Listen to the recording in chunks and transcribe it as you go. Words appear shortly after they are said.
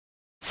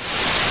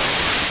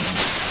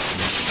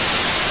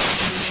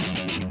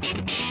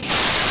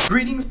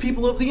Greetings,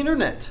 people of the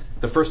internet!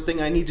 The first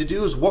thing I need to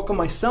do is welcome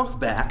myself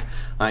back.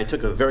 I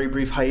took a very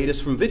brief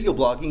hiatus from video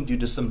blogging due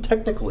to some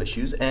technical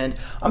issues, and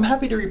I'm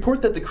happy to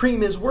report that the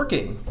cream is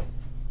working.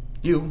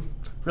 You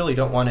really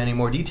don't want any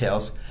more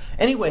details.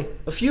 Anyway,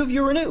 a few of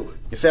you are new.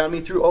 You found me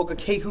through Olga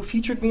K, who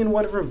featured me in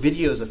one of her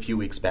videos a few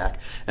weeks back,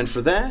 and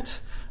for that,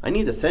 I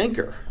need to thank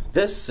her.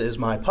 This is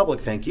my public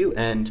thank you,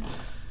 and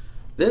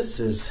this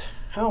is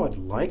how I'd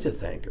like to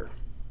thank her.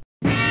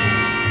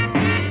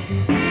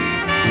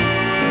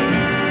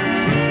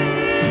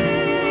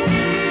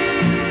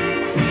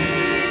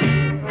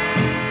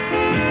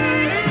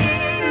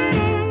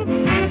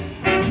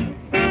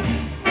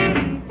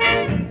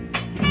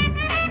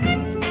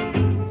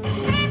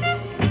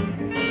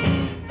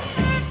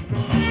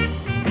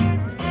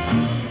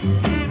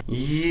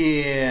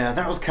 Yeah,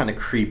 that was kind of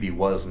creepy,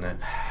 wasn't it?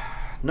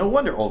 No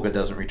wonder Olga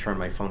doesn't return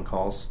my phone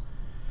calls.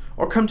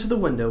 Or come to the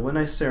window when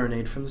I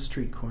serenade from the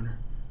street corner.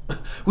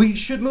 We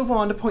should move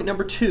on to point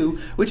number 2,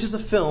 which is a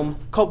film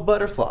called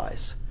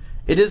Butterflies.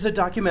 It is a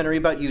documentary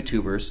about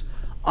YouTubers.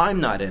 I'm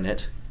not in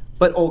it,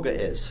 but Olga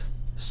is.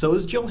 So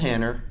is Jill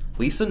Hanner,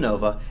 Lisa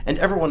Nova, and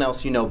everyone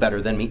else you know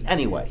better than me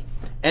anyway.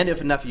 And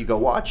if enough of you go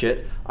watch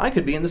it, I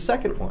could be in the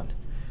second one.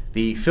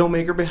 The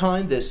filmmaker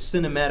behind this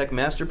cinematic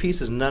masterpiece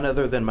is none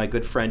other than my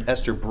good friend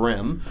Esther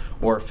Brim,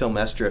 or Film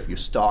Esther if you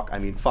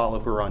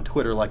follow her on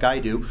Twitter like I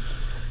do.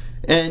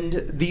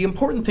 And the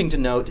important thing to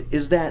note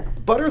is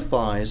that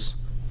Butterflies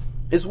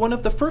is one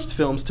of the first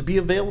films to be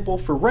available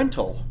for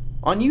rental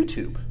on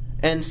YouTube.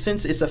 And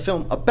since it's a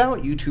film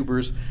about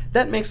YouTubers,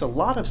 that makes a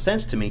lot of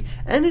sense to me,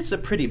 and it's a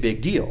pretty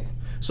big deal.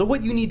 So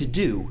what you need to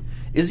do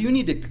is you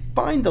need to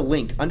find the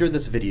link under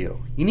this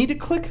video. You need to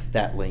click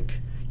that link.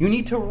 You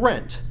need to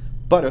rent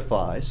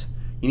Butterflies.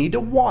 You need to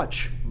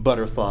watch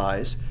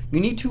Butterflies. You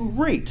need to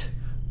rate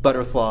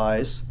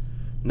Butterflies.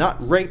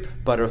 Not rape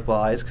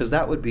Butterflies, because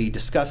that would be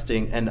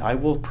disgusting and I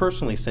will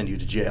personally send you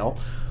to jail.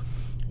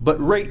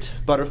 But rate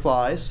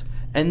Butterflies,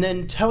 and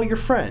then tell your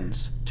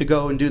friends to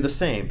go and do the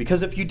same,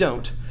 because if you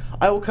don't,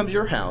 I will come to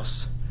your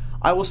house,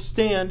 I will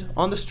stand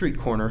on the street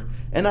corner,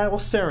 and I will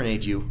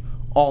serenade you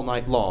all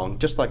night long,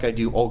 just like I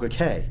do Olga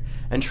K.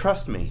 And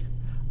trust me,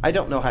 I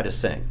don't know how to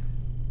sing.